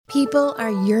People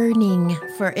are yearning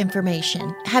for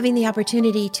information, having the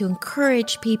opportunity to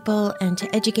encourage people and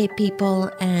to educate people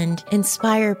and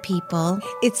inspire people.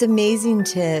 It's amazing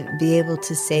to be able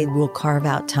to say we'll carve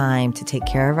out time to take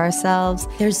care of ourselves.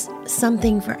 There's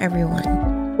something for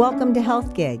everyone. Welcome to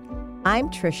Health Gig. I'm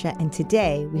Trisha, and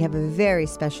today we have a very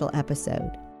special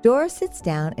episode. Doro sits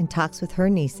down and talks with her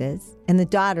nieces and the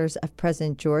daughters of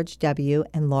President George W.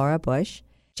 and Laura Bush,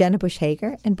 Jenna Bush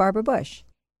Hager, and Barbara Bush.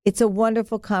 It's a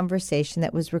wonderful conversation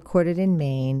that was recorded in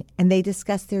Maine, and they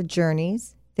discuss their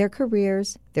journeys, their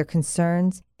careers, their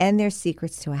concerns, and their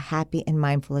secrets to a happy and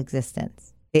mindful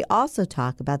existence. They also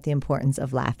talk about the importance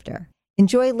of laughter.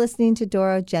 Enjoy listening to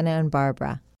Doro, Jenna, and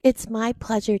Barbara. It's my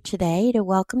pleasure today to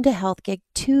welcome to Health Gig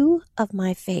two of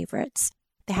my favorites.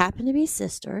 They happen to be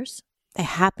sisters, they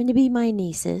happen to be my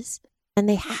nieces, and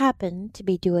they happen to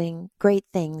be doing great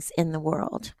things in the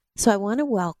world. So I want to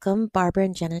welcome Barbara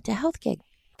and Jenna to Health Gig.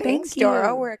 Thanks,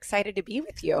 Doro. We're excited to be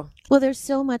with you. Well, there's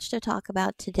so much to talk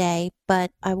about today,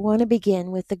 but I want to begin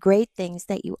with the great things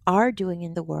that you are doing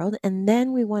in the world, and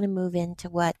then we want to move into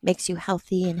what makes you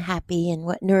healthy and happy and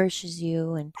what nourishes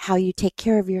you and how you take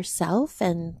care of yourself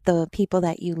and the people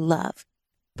that you love.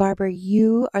 Barbara,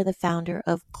 you are the founder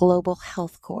of Global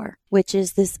Health Core, which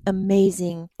is this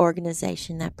amazing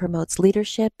organization that promotes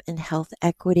leadership and health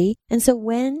equity. And so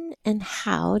when and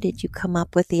how did you come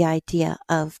up with the idea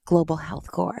of Global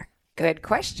Health Core? Good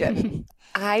question.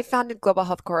 I founded Global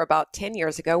Health Core about 10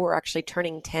 years ago. We're actually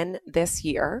turning 10 this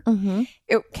year. Mm-hmm.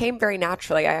 It came very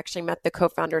naturally. I actually met the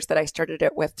co-founders that I started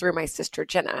it with through my sister,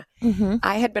 Jenna. Mm-hmm.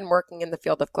 I had been working in the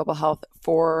field of global health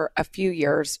for a few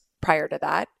years prior to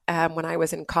that. When I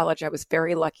was in college, I was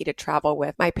very lucky to travel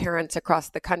with my parents across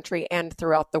the country and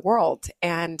throughout the world.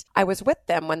 And I was with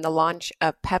them when the launch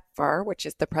of PEPFAR, which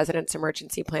is the President's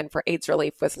Emergency Plan for AIDS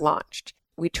Relief, was launched.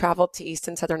 We traveled to East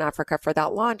and Southern Africa for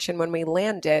that launch. And when we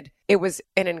landed, it was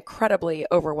an incredibly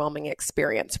overwhelming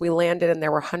experience. We landed and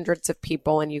there were hundreds of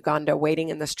people in Uganda waiting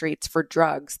in the streets for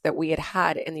drugs that we had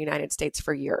had in the United States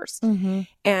for years. Mm-hmm.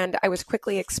 And I was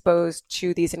quickly exposed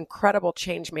to these incredible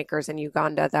change makers in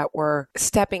Uganda that were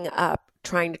stepping up,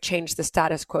 trying to change the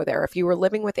status quo there. If you were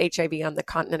living with HIV on the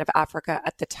continent of Africa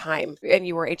at the time and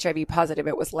you were HIV positive,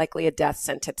 it was likely a death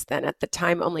sentence then. At the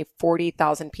time, only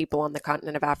 40,000 people on the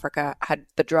continent of Africa had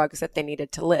the drugs that they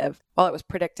needed to live, while it was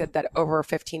predicted that over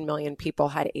 15 million people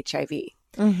had HIV.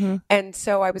 Mm-hmm. And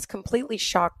so I was completely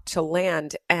shocked to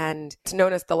land, and it's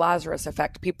known as the Lazarus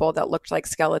effect, people that looked like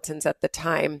skeletons at the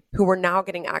time who were now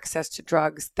getting access to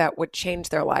drugs that would change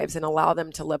their lives and allow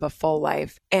them to live a full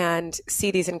life, and see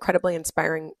these incredibly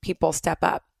inspiring people step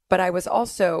up. But I was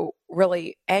also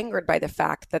really angered by the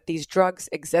fact that these drugs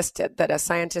existed, that a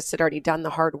scientist had already done the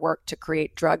hard work to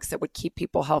create drugs that would keep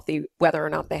people healthy, whether or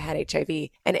not they had HIV,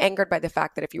 and angered by the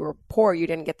fact that if you were poor, you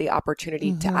didn't get the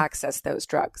opportunity to access those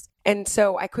drugs. And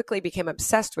so I quickly became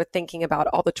obsessed with thinking about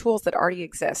all the tools that already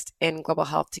exist in global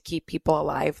health to keep people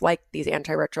alive, like these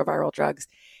antiretroviral drugs,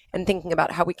 and thinking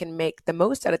about how we can make the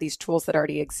most out of these tools that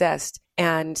already exist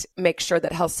and make sure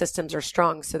that health systems are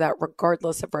strong so that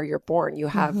regardless of where you're born, you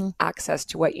have access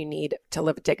to what you need to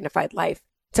live a dignified life.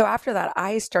 So after that,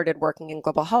 I started working in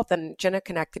global health, and Jenna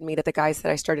connected me to the guys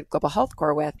that I started Global Health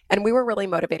Core with. And we were really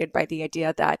motivated by the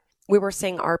idea that we were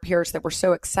seeing our peers that were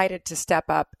so excited to step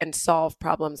up and solve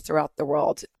problems throughout the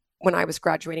world. When I was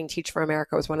graduating, Teach for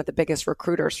America was one of the biggest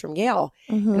recruiters from Yale.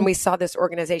 Mm-hmm. And we saw this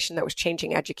organization that was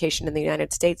changing education in the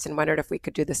United States and wondered if we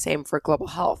could do the same for global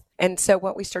health. And so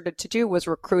what we started to do was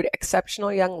recruit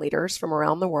exceptional young leaders from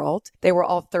around the world. They were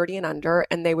all 30 and under,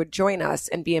 and they would join us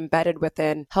and be embedded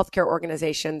within healthcare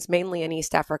organizations, mainly in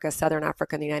East Africa, Southern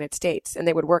Africa, and the United States. And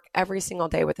they would work every single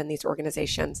day within these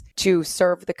organizations to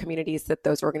serve the communities that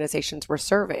those organizations were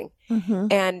serving. Mm-hmm.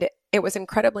 And it was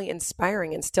incredibly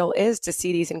inspiring and still is to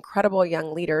see these incredible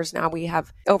young leaders. Now we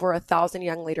have over 1,000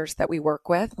 young leaders that we work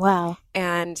with. Wow.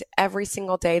 And every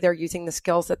single day they're using the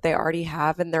skills that they already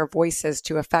have and their voices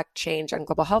to affect change on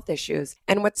global health issues.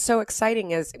 And what's so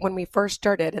exciting is when we first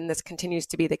started, and this continues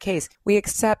to be the case, we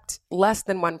accept less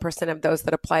than 1% of those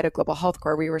that apply to Global Health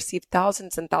Core. We receive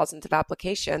thousands and thousands of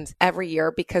applications every year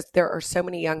because there are so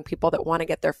many young people that want to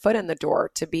get their foot in the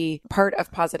door to be part of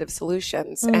positive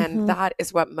solutions. Mm-hmm. And that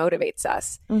is what motivates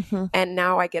us. Mm-hmm. And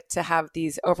now I get to have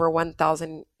these over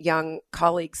 1,000 young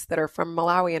colleagues that are from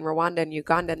Malawi and Rwanda and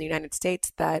Uganda and the United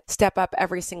States that step up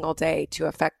every single day to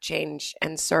affect change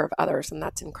and serve others. And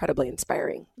that's incredibly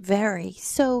inspiring. Very.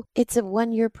 So it's a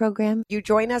 1-year program? You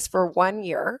join us for 1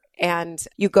 year and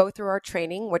you go through our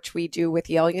training, which we do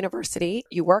with Yale University.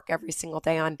 You work every single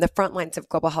day on the front lines of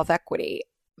global health equity.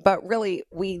 But really,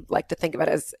 we like to think of it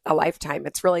as a lifetime.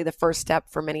 It's really the first step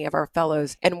for many of our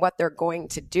fellows and what they're going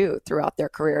to do throughout their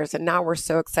careers. And now we're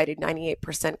so excited,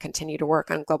 98% continue to work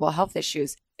on global health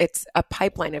issues. It's a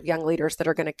pipeline of young leaders that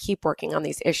are going to keep working on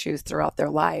these issues throughout their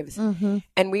lives.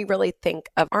 And we really think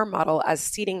of our model as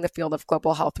seeding the field of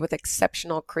global health with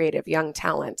exceptional, creative young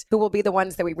talent who will be the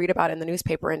ones that we read about in the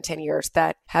newspaper in 10 years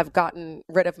that have gotten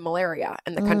rid of malaria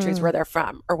in the countries where they're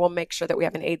from, or we'll make sure that we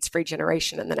have an AIDS-free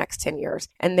generation in the next 10 years.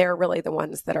 And they're really the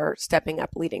ones that are stepping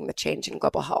up, leading the change in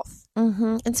global health.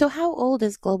 And so how old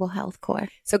is Global Health Corps?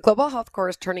 So Global Health Corps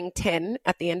is turning 10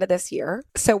 at the end of this year.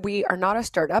 So we are not a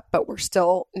startup, but we're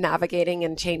still navigating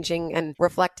and changing and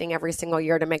reflecting every single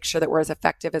year to make sure that we're as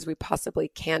effective as we possibly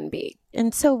can be.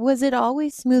 And so was it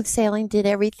always smooth sailing? Did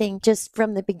everything just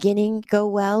from the beginning go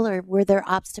well, or were there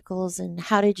obstacles, and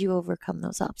how did you overcome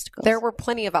those obstacles? There were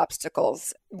plenty of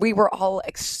obstacles. We were all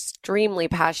extremely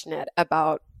passionate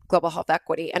about global health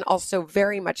equity. And also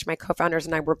very much my co-founders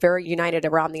and I were very united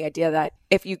around the idea that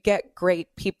if you get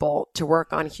great people to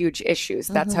work on huge issues,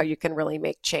 that's how you can really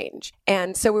make change.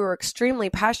 And so we were extremely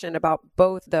passionate about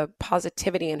both the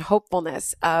positivity and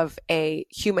hopefulness of a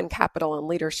human capital and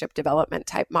leadership development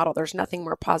type model. There's nothing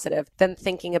more positive than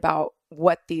thinking about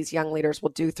what these young leaders will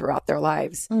do throughout their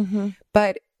lives.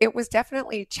 But it was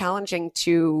definitely challenging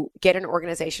to get an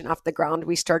organization off the ground.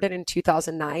 We started in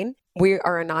 2009. We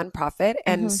are a nonprofit.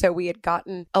 And so we had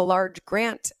gotten a large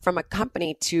grant from a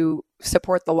company to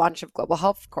support the launch of Global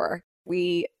Health Corps.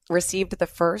 We received the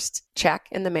first check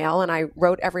in the mail, and I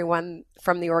wrote everyone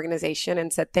from the organization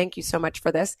and said, thank you so much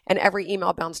for this. And every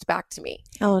email bounced back to me.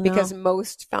 Oh, no. Because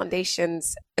most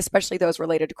foundations, especially those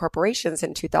related to corporations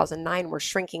in 2009, were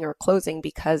shrinking or closing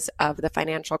because of the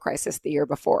financial crisis the year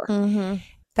before.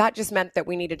 That just meant that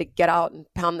we needed to get out and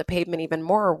pound the pavement even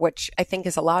more, which I think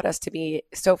has allowed us to be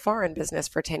so far in business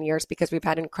for 10 years because we've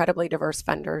had incredibly diverse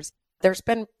funders. There's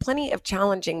been plenty of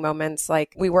challenging moments,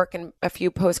 like we work in a few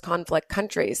post-conflict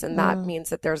countries, and that means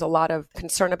that there's a lot of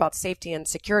concern about safety and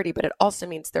security, but it also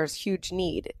means there's huge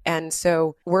need. And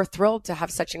so we're thrilled to have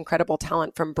such incredible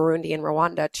talent from Burundi and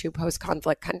Rwanda, two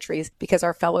post-conflict countries, because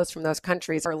our fellows from those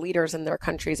countries are leaders in their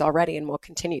countries already and will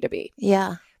continue to be.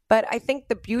 Yeah. But I think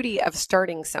the beauty of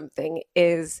starting something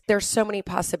is there's so many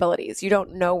possibilities. You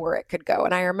don't know where it could go.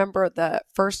 And I remember the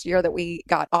first year that we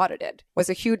got audited was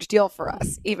a huge deal for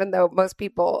us, even though most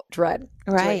people dread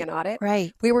doing an audit.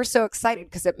 We were so excited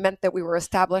because it meant that we were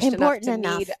established enough to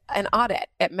need an audit.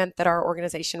 It meant that our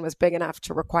organization was big enough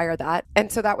to require that.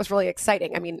 And so that was really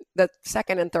exciting. I mean, the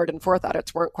second and third and fourth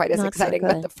audits weren't quite as exciting,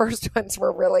 but the first ones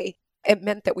were really... It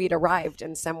meant that we'd arrived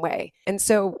in some way. And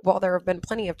so while there have been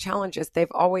plenty of challenges,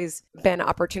 they've always been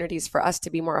opportunities for us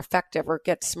to be more effective or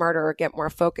get smarter or get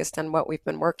more focused on what we've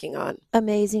been working on.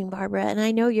 Amazing, Barbara. And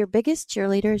I know your biggest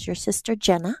cheerleader is your sister,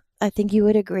 Jenna. I think you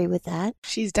would agree with that.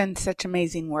 She's done such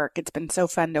amazing work. It's been so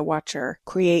fun to watch her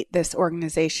create this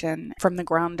organization from the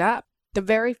ground up. The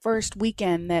very first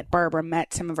weekend that Barbara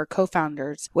met some of her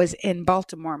co-founders was in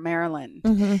Baltimore, Maryland.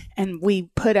 And we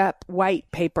put up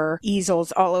white paper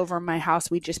easels all over my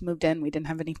house. We just moved in. We didn't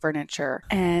have any furniture.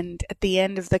 And at the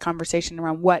end of the conversation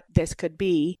around what this could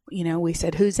be, you know, we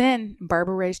said, who's in? And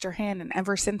Barbara raised her hand. And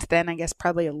ever since then, I guess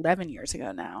probably 11 years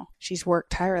ago now, she's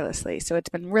worked tirelessly. So it's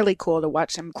been really cool to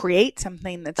watch them create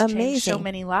something that's changed so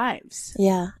many lives.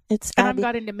 Yeah. And I've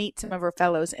gotten to meet some of her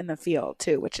fellows in the field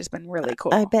too, which has been really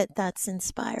cool. I bet that's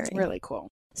inspiring. It's really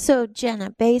cool. So,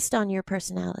 Jenna, based on your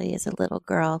personality as a little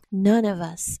girl, none of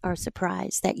us are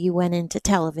surprised that you went into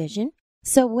television.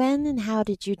 So when and how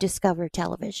did you discover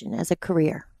television as a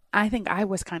career? I think I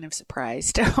was kind of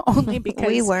surprised, only because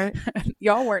we weren't.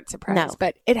 Y'all weren't surprised, No.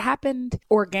 But it happened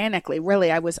organically.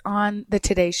 Really, I was on the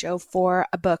Today Show for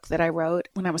a book that I wrote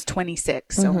when I was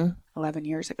 26, so 11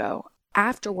 years ago.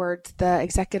 Afterwards, the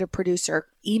executive producer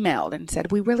emailed and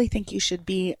said, we really think you should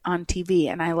be on TV.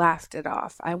 And I laughed it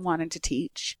off. I wanted to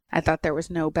teach. I thought there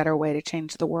was no better way to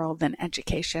change the world than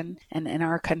education. And in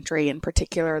our country in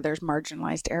particular, there's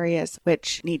marginalized areas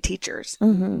which need teachers,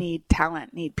 need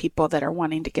talent, need people that are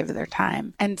wanting to give their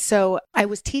time. And so I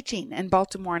was teaching in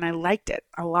Baltimore and I liked it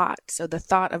a lot. So the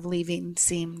thought of leaving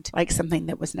seemed like something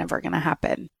that was never going to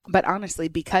happen. But honestly,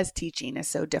 because teaching is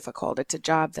so difficult, it's a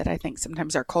job that I think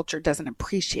sometimes our culture doesn't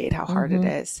appreciate how hard it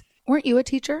is. Weren't you a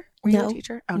teacher? Were you No. a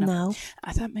teacher? Oh, No.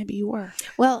 I thought maybe you were.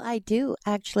 Well, I do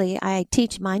actually. I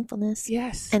teach mindfulness.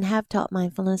 Yes. And have taught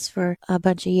mindfulness for a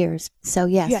bunch of years. So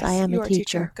yes, I am you a are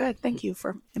teacher. Good. Thank you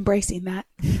for embracing that.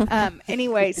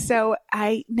 Anyway, so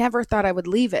I never thought I would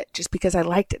leave it just because I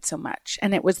liked it so much.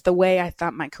 And it was the way I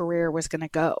thought my career was going to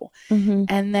go. Mm-hmm.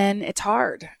 And then it's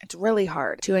hard. It's really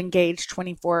hard to engage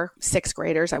 24 sixth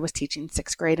graders. I was teaching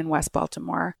sixth grade in West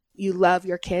Baltimore. You love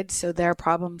your kids, so their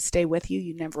problems stay with you.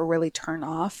 You never really turn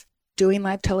off. Doing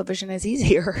live television is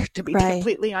easier, to be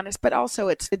completely honest, but also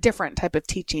it's a different type of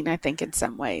teaching, I think, in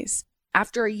some ways.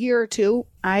 After a year or two,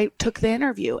 I took the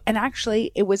interview, and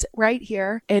actually it was right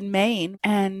here in Maine,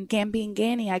 and Gamby and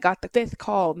Ganny, I got the 5th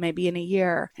call maybe in a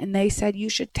year, and they said, you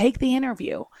should take the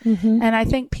interview. Mm-hmm. And I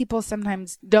think people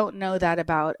sometimes don't know that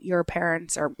about your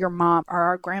parents or your mom or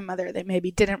our grandmother. They maybe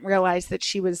didn't realize that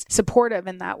she was supportive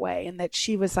in that way, and that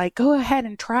she was like, go ahead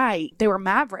and try. They were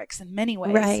mavericks in many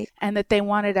ways, and that they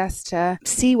wanted us to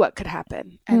see what could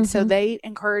happen. And so they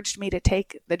encouraged me to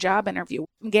take the job interview.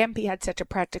 Gamby had such a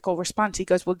practical response. He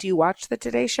goes, well, do you watch the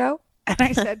Today Show? And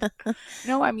I said,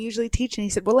 no, I'm usually teaching.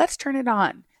 He said, well, let's turn it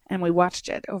on. And we watched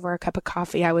it over a cup of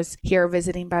coffee. I was here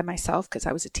visiting by myself because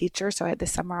I was a teacher, so I had the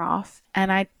summer off.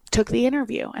 And I took the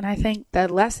interview. And I think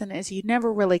the lesson is you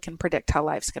never really can predict how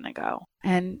life's going to go.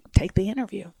 And take the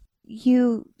interview.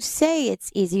 You say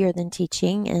it's easier than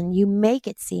teaching and you make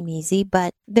it seem easy,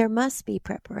 but there must be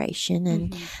preparation.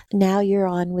 And now you're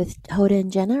on with Hoda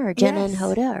and Jenna, or Jenna and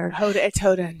Hoda, or It's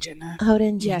Hoda and Jenna. Hoda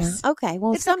and Jenna. Yes. Okay.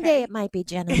 Well, someday it might be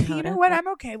Jenna and Hoda. You know what? I'm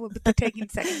okay with taking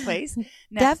second place.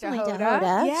 Definitely to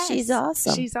Hoda. Yes. She's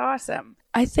awesome. She's awesome.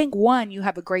 I think, one, you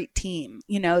have a great team.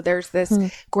 You know, there's this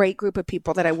great group of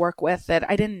people that I work with that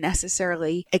I didn't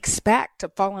necessarily expect to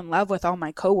fall in love with all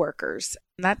my coworkers.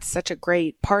 And that's such a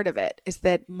great part of it, is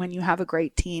that when you have a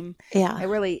great team, it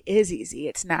really is easy.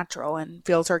 It's natural and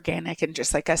feels organic. And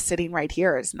just like us sitting right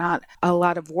here is not a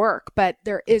lot of work, but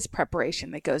there is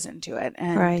preparation that goes into it.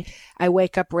 And I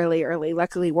wake up really early.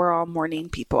 Luckily, we're all morning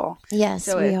people. Yes,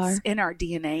 so we it's are. in our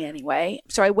DNA anyway.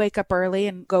 So I wake up early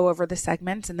and go over the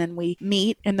segments, and then we meet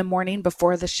in the morning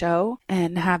before the show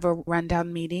and have a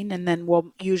rundown meeting. And then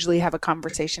we'll usually have a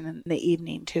conversation in the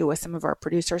evening too with some of our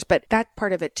producers. But that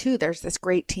part of it too, there's this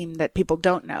great team that people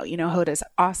don't know. You know, Hoda's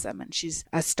awesome, and she's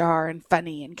a star and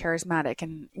funny and charismatic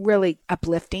and really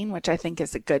uplifting, which I think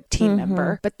is a good team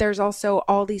member. But there's also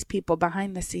all these people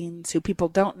behind the scenes who people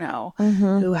don't know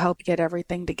who help get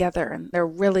everything together. And they're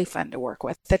really fun to work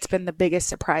with. That's been the biggest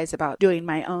surprise about doing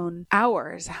my own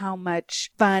hours, how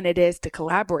much fun it is to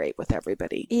collaborate with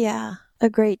everybody. Yeah, a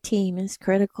great team is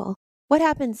critical. What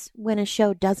happens when a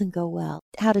show doesn't go well?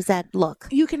 How does that look?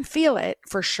 You can feel it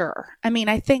for sure. I mean,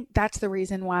 I think that's the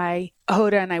reason why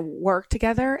Hoda and I work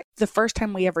together. The first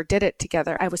time we ever did it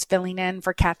together, I was filling in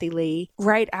for Kathy Lee.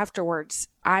 Right afterwards,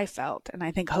 I felt, and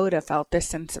I think Hoda felt, this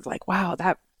sense of like, wow,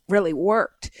 that really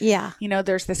worked. Yeah. You know,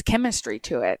 there's this chemistry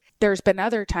to it. There's been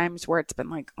other times where it's been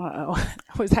like, uh-oh,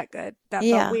 was that good? That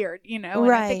felt weird, you know?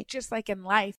 And I think just like in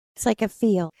life, it's like a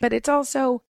feel. But it's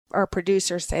also, our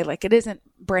producers say, like, it isn't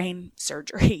brain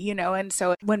surgery, you know? And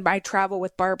so when I travel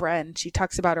with Barbara and she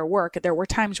talks about her work, there were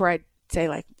times where I'd say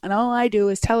like, and all I do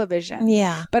is television.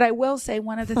 Yeah. But I will say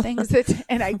one of the things that,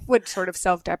 and I would sort of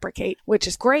self-deprecate, which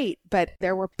is great, but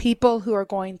there were people who are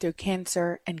going through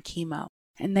cancer and chemo.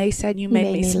 And they said, you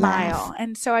make me smile. Laugh.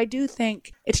 And so I do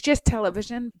think it's just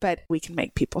television, but we can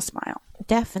make people smile.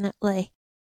 Definitely.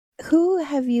 Who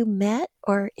have you met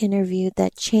or interviewed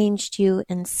that changed you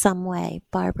in some way,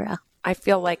 Barbara? I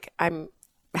feel like I'm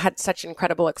had such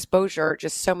incredible exposure.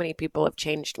 Just so many people have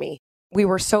changed me. We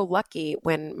were so lucky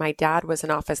when my dad was in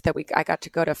office that I got to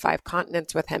go to 5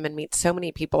 continents with him and meet so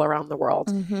many people around the world.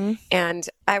 And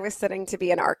I was studying to be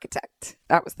an architect.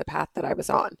 That was the path that I was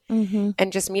on.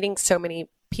 And just meeting so many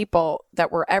people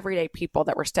that were everyday people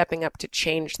that were stepping up to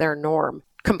change their norm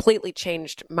completely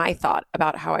changed my thought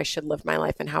about how I should live my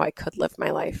life and how I could live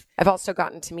my life. I've also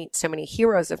gotten to meet so many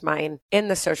heroes of mine in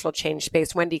the social change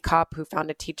space. Wendy Kopp, who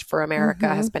founded Teach for America,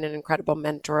 has been an incredible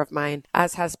mentor of mine,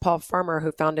 as has Paul Farmer,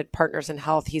 who founded Partners in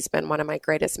Health. He's been one of my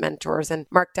greatest mentors. And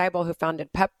Mark Dybel, who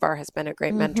founded PEPFAR, has been a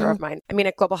great mentor of mine. I mean,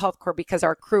 at Global Health Corps, because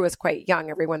our crew is quite young,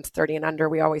 everyone's 30 and under,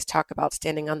 we always talk about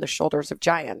standing on the shoulders of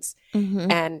giants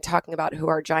and talking about who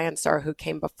our giants are, who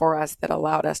came before us that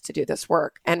allowed us to do this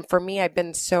work. And for me, I've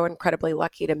been so incredibly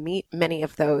lucky to meet many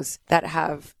of those that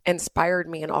have inspired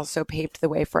me and also paved the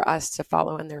way for us to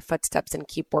follow in their footsteps and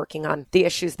keep working on the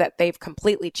issues that they've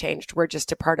completely changed. We're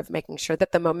just a part of making sure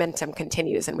that the momentum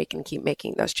continues and we can keep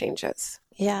making those changes.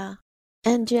 Yeah.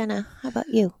 And Jenna, how about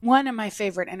you? One of my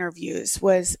favorite interviews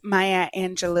was Maya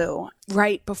Angelou.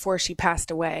 Right before she passed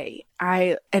away,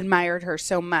 I admired her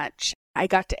so much. I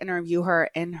got to interview her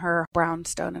in her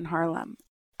brownstone in Harlem.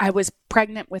 I was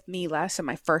pregnant with Mila, so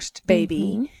my first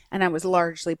baby, and I was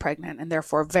largely pregnant and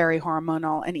therefore very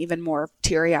hormonal and even more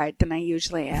teary-eyed than I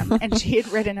usually am. And she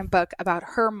had written a book about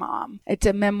her mom. It's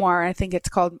a memoir. I think it's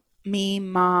called Me,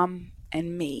 Mom,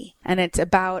 and Me. And it's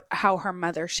about how her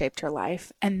mother shaped her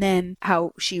life and then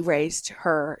how she raised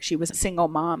her. She was a single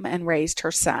mom and raised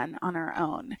her son on her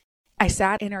own. I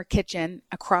sat in her kitchen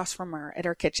across from her at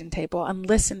her kitchen table and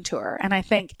listened to her. And I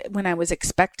think when I was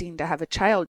expecting to have a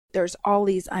child, there's all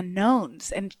these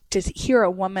unknowns. And to hear a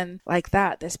woman like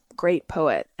that, this great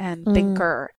poet and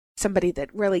thinker, somebody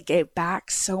that really gave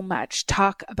back so much,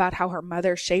 talk about how her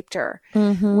mother shaped her,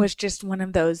 was just one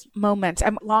of those moments.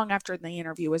 And long after the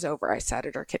interview was over, I sat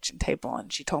at her kitchen table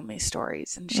and she told me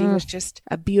stories. And she was just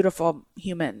a beautiful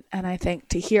human. And I think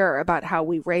to hear about how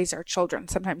we raise our children,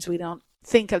 sometimes we don't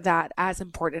think of that as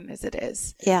important as it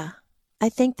is. Yeah. I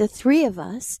think the three of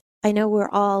us, I know we're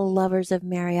all lovers of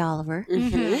Mary Oliver.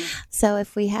 So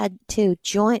if we had to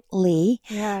jointly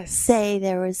say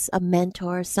there was a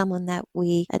mentor, someone that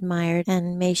we admired,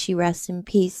 and may she rest in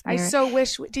peace. I so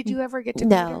wish. Did you ever get to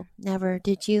meet her? No, never.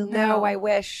 Did you? No, I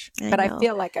wish. But I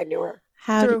feel like I knew her.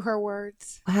 Through her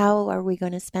words. How are we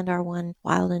going to spend our one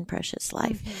wild and precious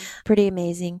life? Pretty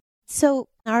amazing. So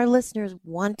our listeners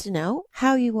want to know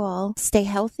how you all stay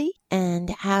healthy and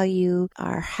how you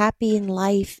are happy in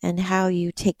life and how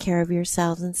you take care of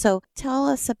yourselves. And so tell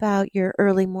us about your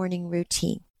early morning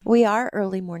routine. We are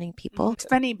early morning people. It's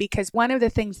funny because one of the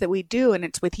things that we do, and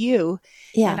it's with you,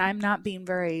 and I'm not being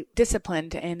very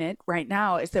disciplined in it right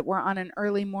now, is that we're on an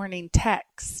early morning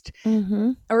text.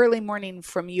 Early morning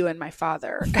from you and my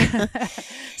father.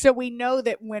 So we know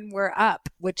that when we're up,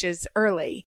 which is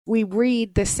early, we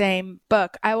read the same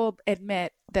book. I will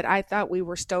admit that I thought we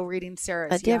were still reading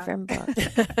Sarah's different book.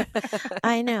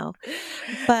 I know.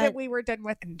 But that we were done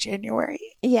with in January.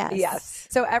 Yes.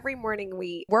 So every morning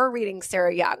we were reading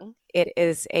Sarah Young. It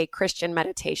is a Christian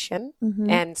meditation.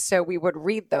 And so we would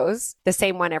read those, the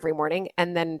same one every morning,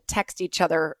 and then text each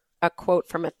other a quote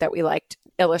from it that we liked,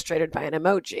 illustrated by an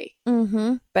emoji.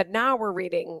 But now we're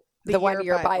reading the 1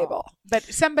 year Bible. But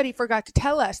somebody forgot to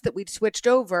tell us that we'd switched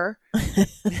over.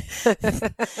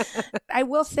 I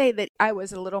will say that I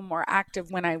was a little more active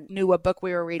when I knew what book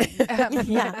we were reading.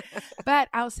 But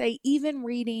I'll say even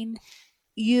reading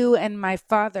you and my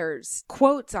father's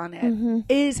quotes on it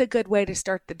is a good way to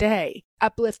start the day.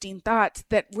 Uplifting thoughts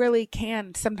that really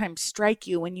can sometimes strike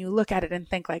you when you look at it and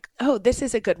think like, oh, this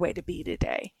is a good way to be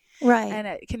today. Right. And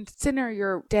it can center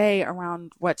your day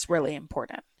around what's really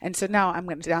important. And so now I'm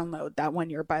going to download that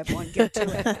 1 year Bible and get to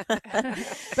it.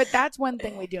 But that's one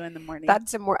thing we do in the morning.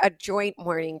 That's a joint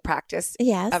morning practice.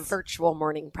 Yes. A virtual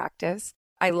morning practice.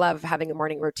 I love having a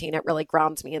morning routine. It really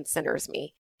grounds me and centers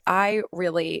me. I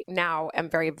really now am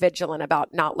very vigilant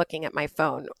about not looking at my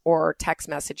phone or text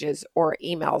messages or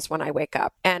emails when I wake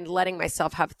up and letting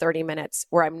myself have 30 minutes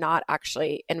where I'm not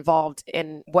actually involved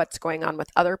in what's going on with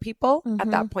other people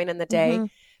at that point in the day.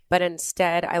 But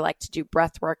instead, I like to do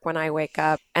breath work when I wake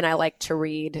up and I like to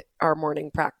read our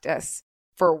morning practice.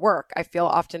 For work, I feel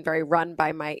often very run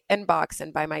by my inbox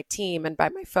and by my team and by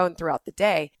my phone throughout the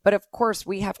day. But of course,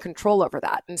 we have control over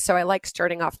that. And so I like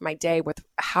starting off my day with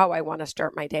how I want to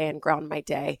start my day and ground my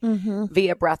day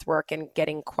via breath work and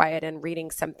getting quiet and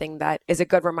reading something that is a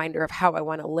good reminder of how I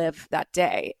want to live that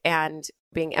day and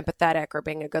being empathetic or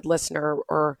being a good listener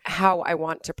or how I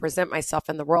want to present myself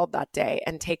in the world that day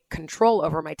and take control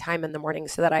over my time in the morning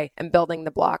so that I am building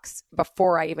the blocks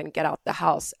before I even get out the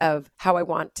house of how I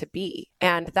want to be.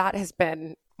 And that has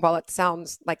been, while it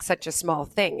sounds like such a small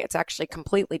thing, it's actually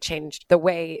completely changed the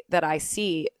way that I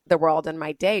see the world and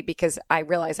my day because I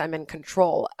realize I'm in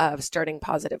control of starting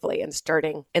positively and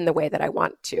starting in the way that I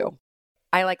want to.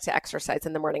 I like to exercise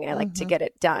in the morning. I like to get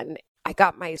it done. I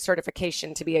got my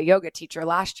certification to be a yoga teacher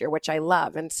last year, which I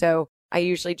love. And so I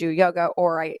usually do yoga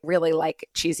or I really like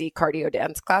cheesy cardio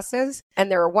dance classes.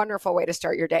 And they're a wonderful way to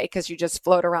start your day because you just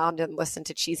float around and listen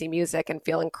to cheesy music and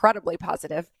feel incredibly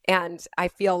positive. And I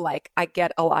feel like I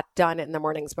get a lot done in the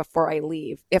mornings before I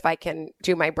leave. If I can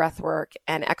do my breath work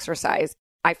and exercise,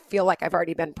 I feel like I've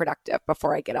already been productive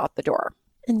before I get out the door.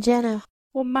 And Jenna?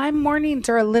 Well, my mornings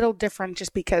are a little different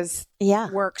just because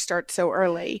work starts so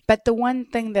early. But the one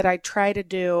thing that I try to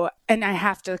do, and I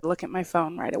have to look at my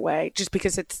phone right away, just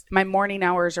because it's my morning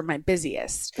hours are my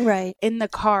busiest. Right. In the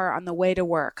car on the way to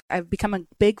work, I've become a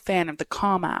big fan of the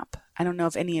Calm app. I don't know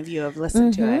if any of you have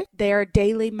listened to it. Their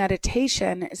daily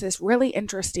meditation is this really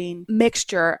interesting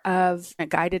mixture of a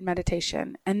guided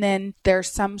meditation, and then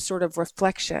there's some sort of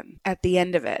reflection at the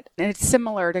end of it. And it's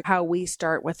similar to how we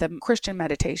start with a Christian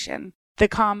meditation. the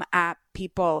Calm app,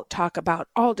 people talk about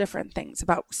all different things,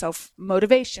 about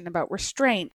self-motivation, about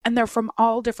restraint, and they're from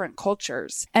all different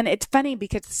cultures. And it's funny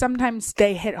because sometimes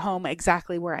they hit home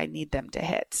exactly where I need them to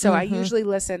hit. So I usually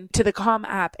listen to the Calm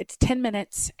app. It's 10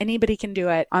 minutes. Anybody can do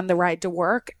it on the ride to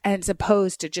work, as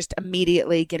opposed to just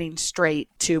immediately getting straight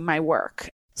to my work.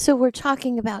 So we're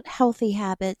talking about healthy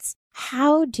habits.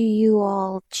 How do you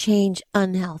all change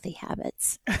unhealthy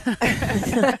habits?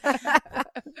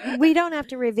 We don't have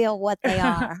to reveal what they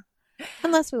are.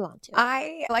 Unless we want to.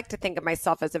 I like to think of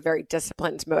myself as a very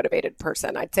disciplined, motivated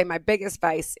person. I'd say my biggest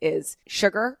vice is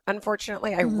sugar.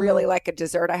 Unfortunately, I really like a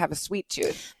dessert. I have a sweet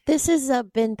tooth. This has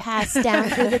been passed down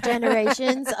through the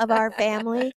generations of our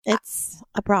family. It's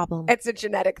a problem. It's a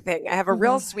genetic thing. I have a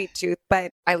real sweet tooth,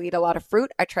 but I eat a lot of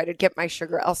fruit. I try to get my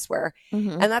sugar elsewhere.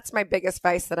 And that's my biggest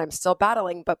vice that I'm still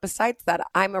battling. But besides that,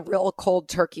 I'm a real cold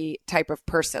turkey type of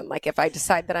person. Like if I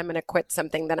decide that I'm going to quit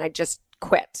something, then I just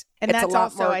quit. And it's that's a lot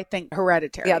also, more, I think,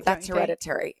 hereditary. Yeah, that's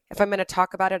hereditary. If I'm going to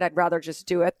talk about it, I'd rather just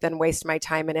do it than waste my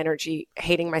time and energy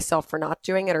hating myself for not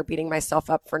doing it or beating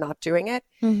myself up for not doing it.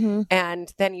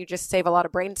 And then you just save a lot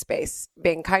of brain space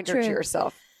being kinder to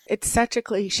yourself. It's such a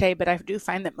cliche, but I do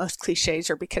find that most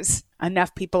cliches are because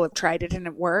enough people have tried it and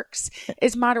it works,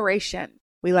 is moderation.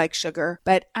 We like sugar,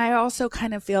 but I also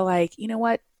kind of feel like, you know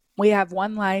what? We have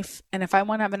one life, and if I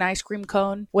want to have an ice cream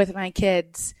cone with my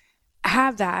kids,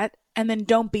 have that. And then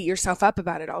don't beat yourself up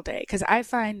about it all day. Because I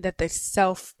find that the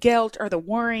self-guilt or the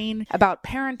worrying about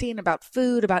parenting, about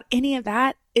food, about any of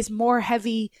that is more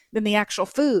heavy than the actual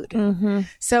food.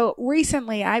 So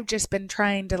recently I've just been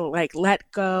trying to let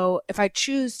go. If I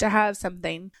choose to have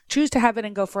something, choose to have it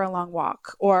and go for a long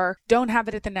walk, or don't have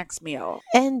it at the next meal.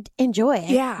 And enjoy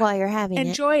it while you're having it.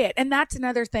 Enjoy it. And that's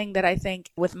another thing that I think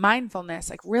with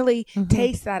mindfulness, really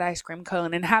taste that ice cream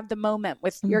cone and have the moment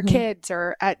with your kids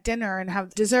or at dinner and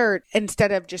have dessert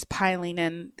instead of just piling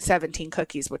in 17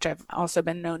 cookies, which I've also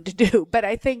been known to do. But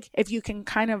I think if you can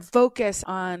kind of focus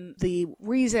on the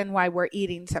reason why we're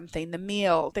eating something, the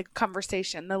meal, the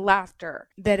conversation, the laughter,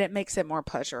 that it makes it more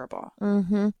pleasurable.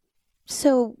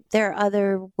 So there are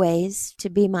other ways to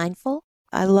be mindful.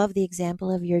 I love the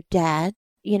example of your dad.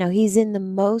 You know, he's in the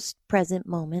most present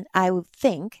moment, I would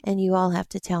think, and you all have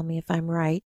to tell me if I'm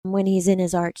right, when he's in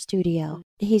his art studio.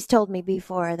 He's told me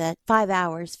before that 5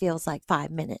 hours feels like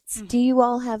 5 minutes. Do you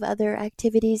all have other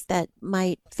activities that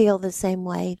might feel the same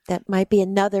way, that might be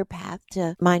another path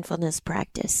to mindfulness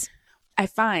practice? I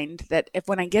find that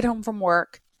when I get home from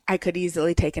work, I could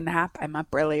easily take a nap. I'm up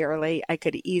really early. I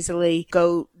could easily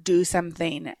go do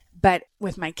something. But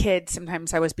with my kids,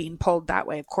 sometimes I was being pulled that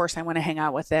way. Of course, I want to hang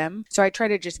out with them. So I try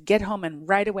to just get home and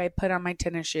right away put on my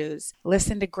tennis shoes,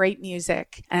 listen to great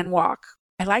music, and walk.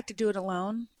 I like to do it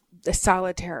alone. The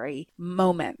solitary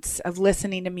moments of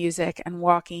listening to music and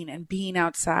walking and being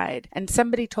outside. And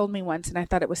somebody told me once, and I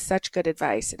thought it was such good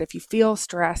advice, that if you feel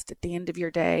stressed at the end of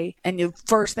your day and the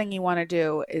first thing you want to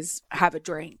do is have a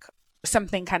drink,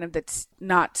 something kind of that's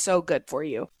not so good for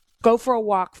you, go for a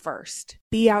walk first,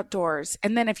 be outdoors.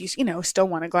 And then if you still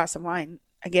want a glass of wine,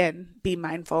 again, be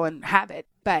mindful and have it.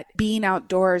 But being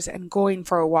outdoors and going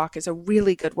for a walk is a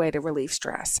really good way to relieve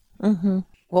stress.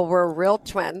 Well, we're real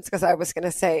twins, because I was going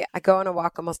to say I go on a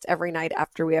walk almost every night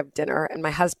after we have dinner, and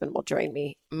my husband will join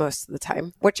me most of the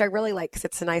time, which I really like because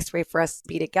it's a nice way for us to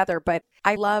be together. But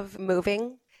I love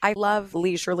moving. I love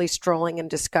leisurely strolling and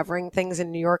discovering things,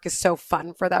 and New York is so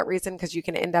fun for that reason, because you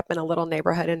can end up in a little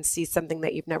neighborhood and see something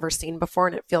that you've never seen before,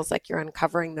 and it feels like you're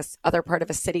uncovering this other part of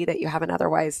a city that you haven't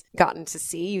otherwise gotten to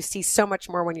see. You see so much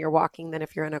more when you're walking than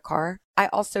if you're in a car. I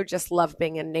also just love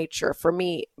being in nature. For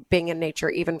me, being in nature,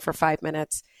 even for 5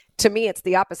 minutes, to me, it's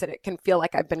the opposite. It can feel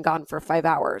like I've been gone for 5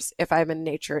 hours. If I'm in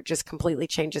nature, it just completely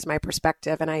changes my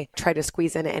perspective, and I try to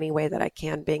squeeze in any way that I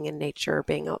can, being in nature,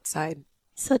 being outside.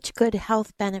 Such good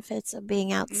health benefits of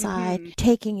being outside,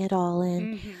 taking it all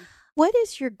in. What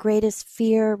is your greatest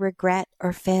fear, regret,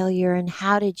 or failure, and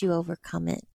how did you overcome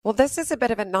it? Well, this is a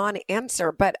bit of a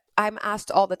non-answer, but I'm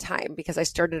asked all the time, because I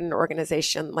started an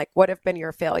organization, like, what have been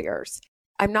your failures?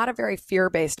 I'm not a very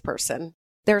fear-based person.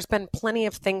 There's been plenty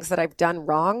of things that I've done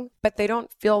wrong, but they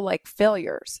don't feel like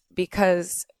failures,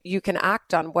 because you can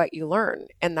act on what you learn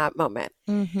in that moment.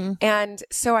 And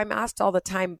so I'm asked all the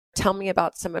time, tell me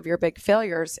about some of your big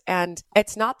failures. And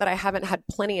it's not that I haven't had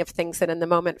plenty of things that in the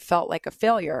moment felt like a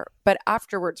failure, but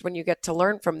afterwards, when you get to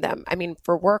learn from them, I mean,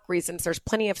 for work reasons, there's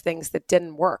plenty of things that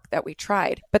didn't work that we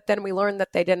tried, but then we learn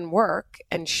that they didn't work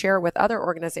and share with other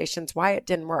organizations why it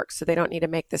didn't work, so they don't need to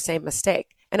make the same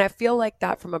mistake. And I feel like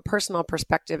that from a personal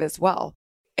perspective as well.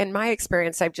 In my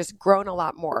experience, I've just grown a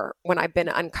lot more when I've been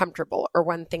uncomfortable or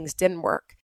when things didn't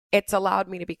work. it's allowed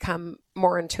me to become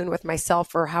more in tune with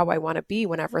myself or how I want to be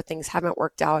whenever things haven't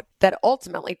worked out. That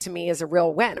ultimately to me is a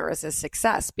real win or is a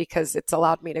success because it's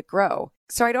allowed me to grow.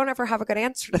 So I don't ever have a good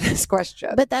answer to this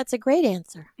question. But that's a great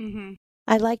answer. Mm-hmm.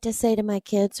 I like to say to my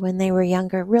kids when they were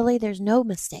younger, really, there's no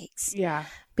mistakes. Yeah.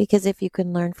 Because if you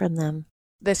can learn from them.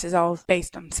 This is all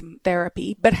based on some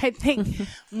therapy. But I think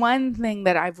one thing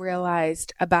that I've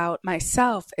realized about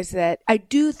myself is that I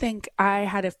do think I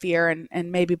had a fear,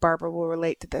 and maybe Barbara will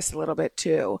relate to this a little bit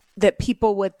too, that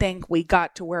people would think we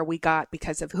got to where we got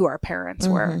because of who our parents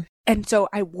were. And so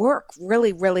I work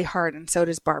really, really hard. And so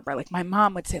does Barbara. Like my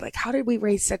mom would say, like, how did we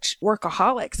raise such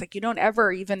workaholics? Like you don't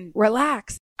ever even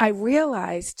relax. I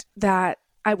realized that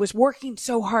I was working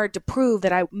so hard to prove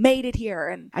that I made it here,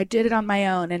 and I did it on my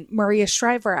own. And Maria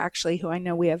Shriver, actually, who I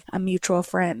know we have a mutual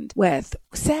friend with,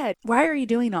 said, why are you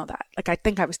doing all that? Like, I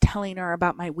think I was telling her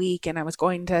about my week, and I was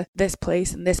going to this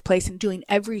place and doing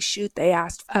every shoot they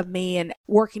asked of me and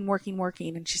working.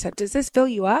 And she said, does this fill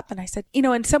you up? And I said,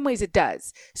 in some ways it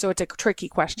does. So it's a tricky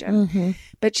question.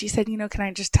 But she said, can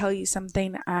I just tell you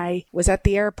something? I was at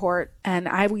the airport and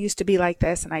I used to be like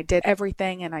this, and I did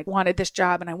everything, and I wanted this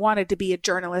job, and I wanted to be a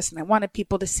journalist, and I wanted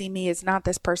people to see me as not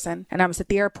this person. And I was at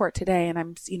the airport today, and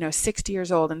I'm 60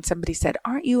 years old, and somebody said,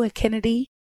 aren't you a Kennedy?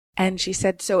 And she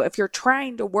said, so if you're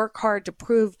trying to work hard to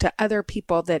prove to other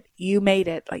people that you made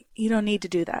it, like, you don't need to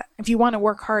do that. If you want to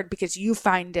work hard because you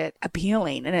find it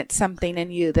appealing and it's something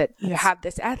in you that you have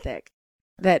this ethic,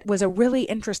 that was a really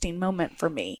interesting moment for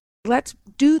me. Let's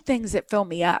do things that fill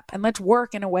me up, and let's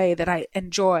work in a way that I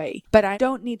enjoy, but I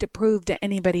don't need to prove to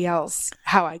anybody else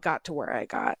how I got to where I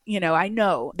got. I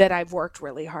know that I've worked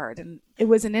really hard, and it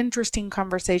was an interesting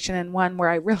conversation, and one where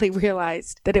I really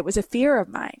realized that it was a fear of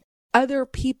mine. Other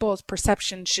people's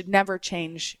perception should never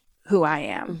change who I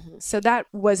am. So that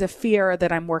was a fear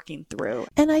that I'm working through.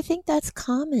 And I think that's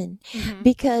common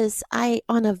because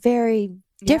on a very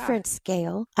different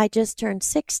scale, I just turned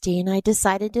 60 and I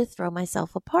decided to throw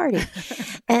myself a party.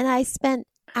 And I spent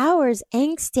hours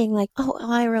angsting like, oh,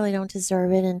 I really don't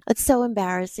deserve it. And it's so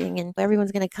embarrassing. And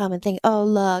everyone's going to come and think, oh,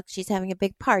 look, she's having a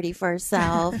big party for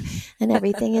herself and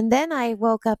everything. And then I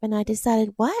woke up and I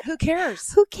decided, what? Who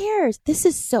cares? Who cares? This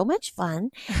is so much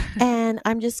fun. And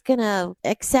I'm just going to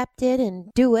accept it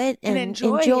and do it and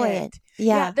enjoy it.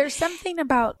 Yeah. There's something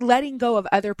about letting go of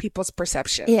other people's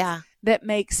perceptions. Yeah. That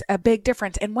makes a big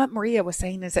difference. And what Maria was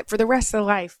saying is that for the rest of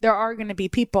life, there are going to be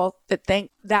people that think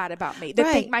that about me, that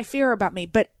think my fear about me.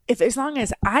 But as long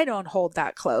as I don't hold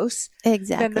that close,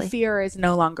 then the fear is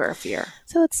no longer a fear.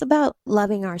 So it's about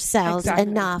loving ourselves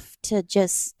enough to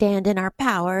just stand in our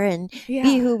power and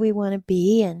be who we want to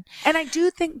be. And I do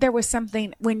think there was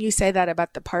something when you say that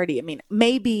about the party. I mean,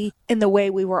 maybe in the way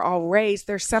we were all raised,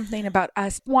 there's something about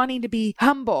us wanting to be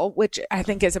humble, which I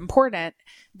think is important.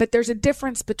 But there's a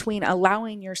difference between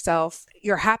allowing yourself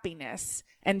your happiness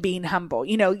and being humble.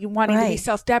 You wanting to be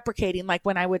self-deprecating. Like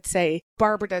when I would say,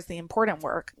 Barbara does the important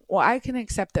work. Well, I can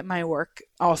accept that my work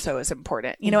also is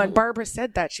important. And Barbara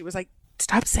said that. She was like,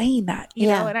 stop saying that, you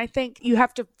know? And I think you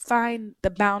have to find the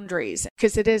boundaries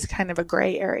because it is kind of a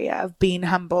gray area of being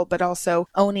humble, but also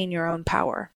owning your own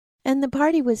power. And the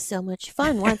party was so much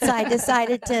fun once I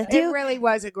decided to do. It really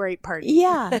was a great party.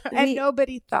 Yeah. And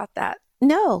nobody thought that.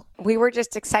 No. We were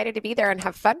just excited to be there and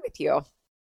have fun with you.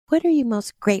 What are you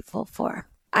most grateful for?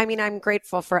 I mean, I'm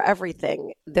grateful for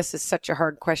everything. This is such a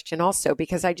hard question also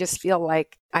because I just feel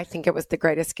like I think it was the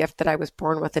greatest gift that I was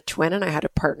born with a twin and I had a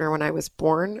partner when I was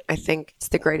born. I think it's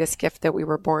the greatest gift that we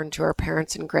were born to our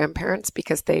parents and grandparents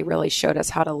because they really showed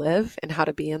us how to live and how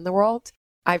to be in the world.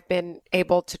 I've been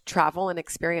able to travel and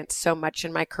experience so much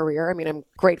in my career. I mean, I'm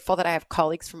grateful that I have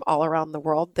colleagues from all around the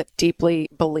world that deeply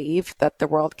believe that the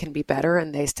world can be better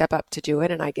and they step up to do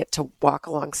it. And I get to walk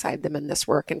alongside them in this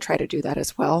work and try to do that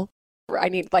as well. I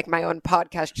need like my own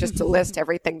podcast just to list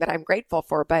everything that I'm grateful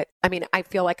for. But I mean, I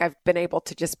feel like I've been able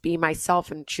to just be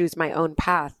myself and choose my own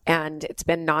path. And it's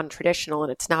been non-traditional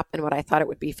and it's not been what I thought it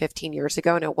would be 15 years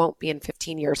ago. And it won't be in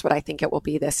 15 years what I think it will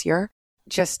be this year.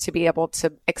 Just to be able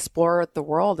to explore the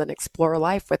world and explore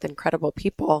life with incredible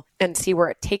people and see where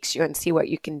it takes you and see what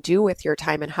you can do with your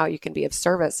time and how you can be of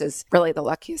service is really the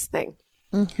luckiest thing.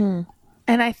 And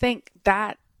I think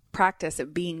that practice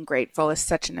of being grateful is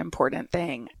such an important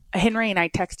thing. Henry and I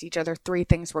text each other 3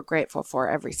 things we're grateful for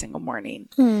every single morning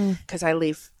because I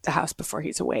leave the house before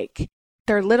he's awake.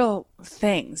 They're little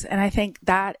things. And I think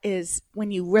that is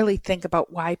when you really think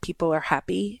about why people are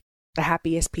happy. The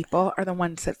happiest people are the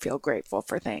ones that feel grateful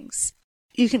for things.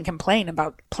 You can complain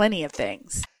about plenty of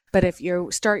things, But if you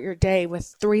start your day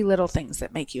with 3 little things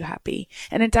that make you happy,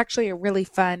 and it's actually a really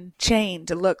fun chain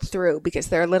to look through because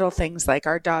there are little things like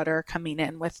our daughter coming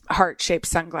in with heart-shaped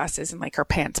sunglasses and like her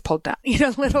pants pulled down,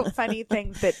 little funny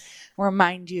things that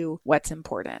remind you what's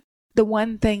important. The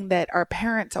one thing that our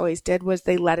parents always did was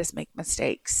they let us make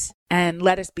mistakes and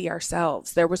let us be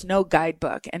ourselves. There was no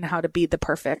guidebook in how to be the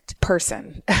perfect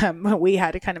person. We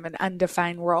had a kind of an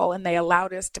undefined role, and they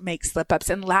allowed us to make slip-ups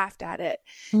and laughed at it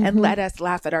and let us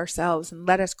laugh at ourselves and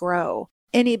let us grow.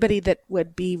 Anybody that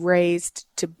would be raised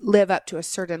to live up to a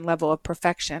certain level of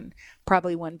perfection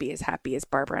probably wouldn't be as happy as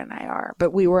Barbara and I are,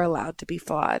 but we were allowed to be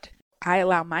flawed. I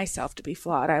allow myself to be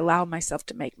flawed. I allow myself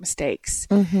to make mistakes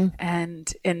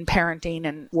and in parenting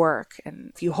and work.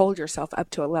 And if you hold yourself up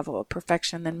to a level of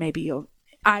perfection, then maybe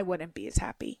I wouldn't be as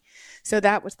happy. So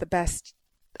that was the best.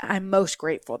 I'm most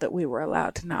grateful that we were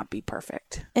allowed to not be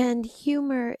perfect. And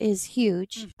humor is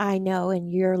huge, I know, in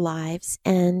your lives,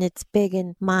 and it's big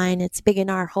in mine. It's big in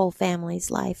our whole family's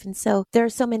life. And so there are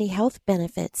so many health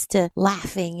benefits to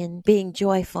laughing and being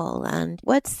joyful. And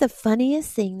what's the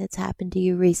funniest thing that's happened to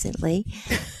you recently?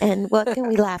 And what can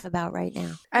we laugh about right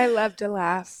now? I love to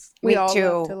laugh. Me We all too.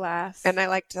 love to laugh. And I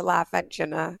like to laugh at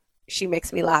Jenna. She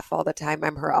makes me laugh all the time.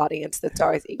 I'm her audience that's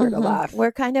always eager to laugh.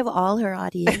 We're kind of all her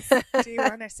audience. Do you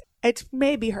want to say? It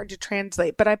may be hard to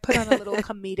translate, but I put on a little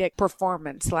comedic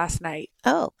performance last night.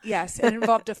 Oh. Yes, it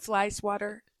involved a fly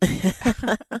swatter.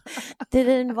 Did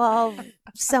it involve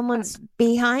someone's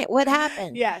behind? What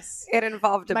happened? Yes. It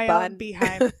involved a My bun. own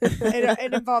behind.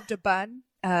 It involved a bun,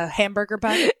 a hamburger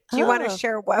bun. Do you want to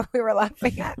share what we were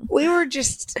laughing at? We were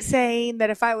just saying that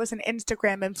if I was an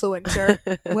Instagram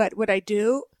influencer, what would I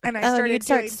do? And I started you'd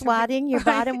start doing swatting your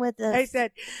bottom with the... I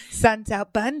said, sun's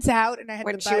out, bun's out. And I had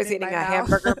When the she bun was in eating my a mouth.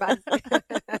 hamburger bun.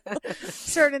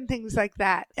 Certain things like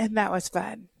that. And that was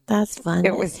fun. That's fun.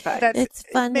 It was fun. It's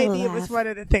fun to Maybe it was laugh. one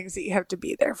of the things that you have to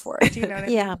be there for. Do you know what I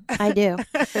mean? Yeah, I do.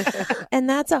 And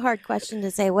that's a hard question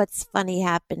to say. What's funny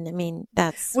happened? I mean,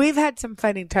 that's... We've had some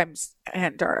funny times,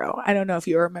 Aunt Doro. I don't know if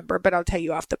you remember, but I'll tell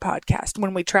you off the podcast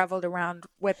when we traveled around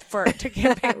to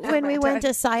campaign. When we went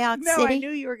to Sioux No, City. I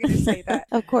knew you were going to say that.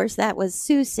 Of course, that was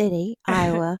Sioux City,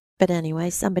 Iowa. But anyway,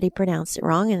 somebody pronounced it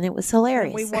wrong, and it was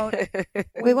hilarious.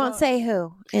 We won't say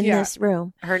who in this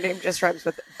room. Her name just rhymes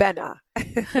with Benna.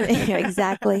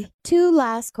 Exactly. 2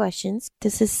 last questions.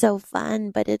 This is so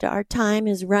fun, but our time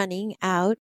is running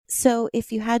out. So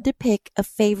if you had to pick a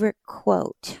favorite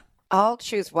quote... I'll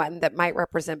choose one that might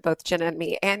represent both Jenna and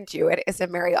me and you. It is a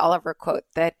Mary Oliver quote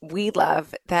that we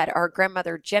love, that our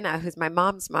grandmother Jenna, who's my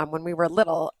mom's mom, when we were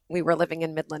little, we were living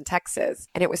in Midland, Texas.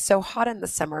 And it was so hot in the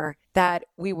summer that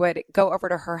we would go over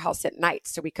to her house at night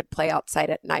so we could play outside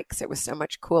at night because it was so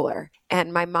much cooler.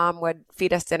 And my mom would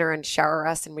feed us dinner and shower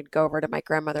us, and we'd go over to my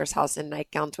grandmother's house in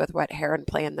nightgowns with wet hair and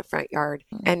play in the front yard.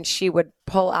 And she would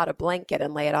pull out a blanket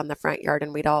and lay it on the front yard,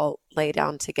 and we'd all lay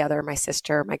down together, my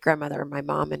sister, my grandmother, my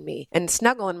mom, and me, and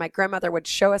snuggle. And my grandmother would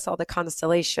show us all the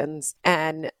constellations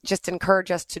and just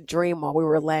encourage us to dream while we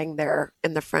were laying there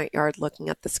in the front yard looking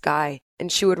at the sky.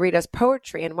 And she would read us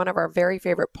poetry. And one of our very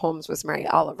favorite poems was Mary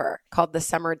Oliver, called The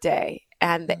Summer Day.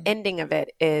 And the ending of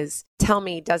it is, tell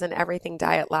me, doesn't everything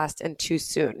die at last and too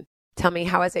soon? Tell me,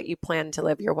 how is it you plan to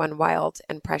live your one wild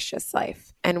and precious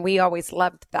life? And we always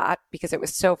loved that because it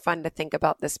was so fun to think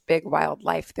about this big wild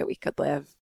life that we could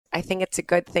live. I think it's a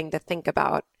good thing to think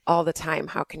about all the time.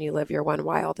 How can you live your one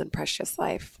wild and precious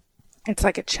life? It's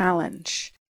like a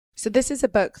challenge. So this is a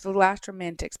book, The Last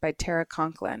Romantics by Tara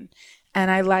Conklin. And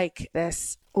I like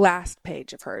this last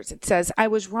page of hers. It says, I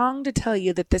was wrong to tell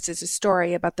you that this is a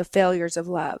story about the failures of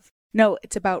love. No,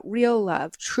 it's about real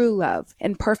love, true love,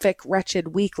 imperfect,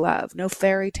 wretched, weak love. No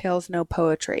fairy tales, no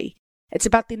poetry. It's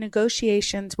about the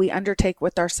negotiations we undertake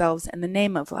with ourselves in the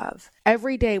name of love.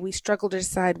 Every day we struggle to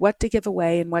decide what to give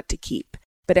away and what to keep.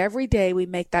 But every day we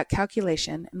make that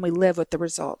calculation and we live with the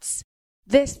results.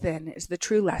 This, then, is the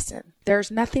true lesson. There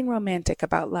is nothing romantic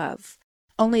about love.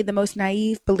 Only the most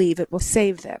naive believe it will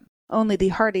save them. Only the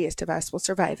hardiest of us will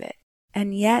survive it.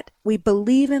 And yet we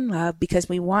believe in love because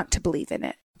we want to believe in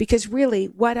it. Because really,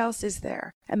 what else is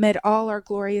there? Amid all our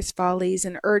glorious follies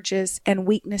and urges and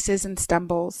weaknesses and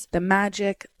stumbles, the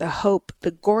magic, the hope,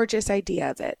 the gorgeous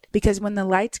idea of it. Because when the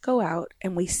lights go out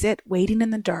and we sit waiting in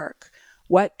the dark,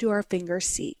 what do our fingers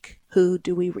seek? Who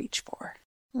do we reach for?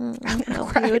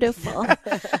 How beautiful.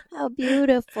 How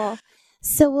beautiful.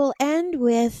 So we'll end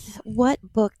with, what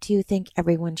book do you think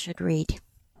everyone should read?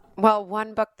 Well,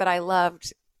 one book that I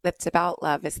loved that's about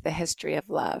love is The History of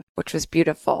Love, which was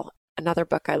beautiful. Another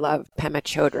book I love, Pema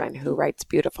Chodron, who writes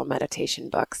beautiful meditation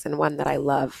books. And one that I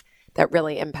love that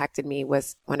really impacted me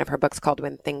was one of her books called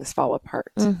When Things Fall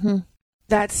Apart. Mm-hmm.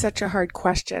 That's such a hard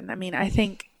question. I mean, I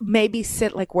think maybe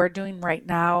sit like we're doing right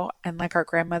now and like our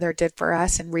grandmother did for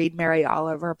us and read Mary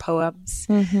Oliver poems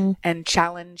and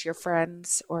challenge your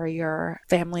friends or your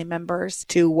family members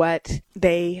to what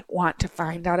they want to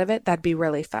find out of it. That'd be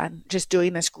really fun. Just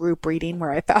doing this group reading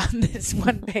where I found this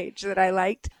one page that I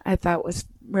liked, I thought was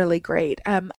really great.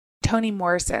 Toni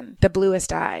Morrison, The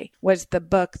Bluest Eye, was the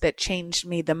book that changed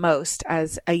me the most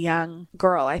as a young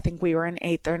girl. I think we were in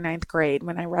 8th or 9th grade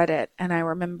when I read it. And I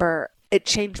remember it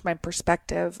changed my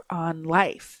perspective on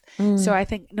life. So I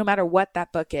think no matter what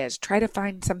that book is, try to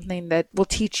find something that will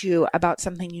teach you about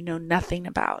something you know nothing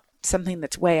about, something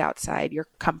that's way outside your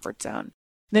comfort zone.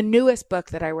 The newest book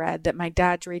that I read that my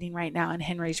dad's reading right now and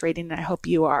Henry's reading, and I hope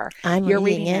you are. You're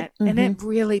reading it. And it's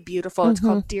really beautiful. It's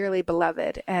called Dearly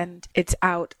Beloved, and it's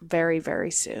out very, very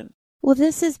soon. Well,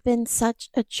 this has been such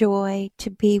a joy to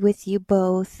be with you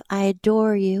both. I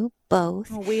adore you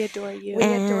both. Oh, we adore you. We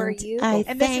adore you.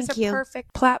 And this is a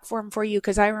perfect platform for you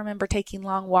because I remember taking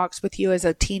long walks with you as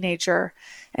a teenager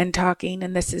and talking,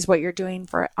 and this is what you're doing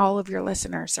for all of your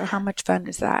listeners. So how much fun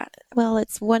is that? Well,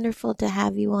 it's wonderful to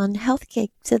have you on Health Gig.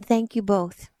 So thank you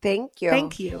both. Thank you.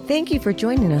 Thank you. Thank you for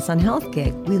joining us on Health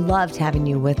Gig. We loved having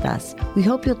you with us. We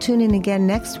hope you'll tune in again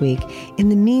next week. In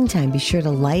the meantime, be sure to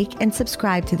like and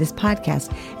subscribe to this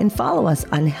podcast and follow us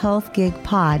on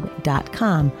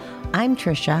healthgigpod.com. I'm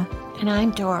Trisha. And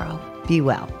I'm Doro. Be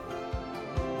well.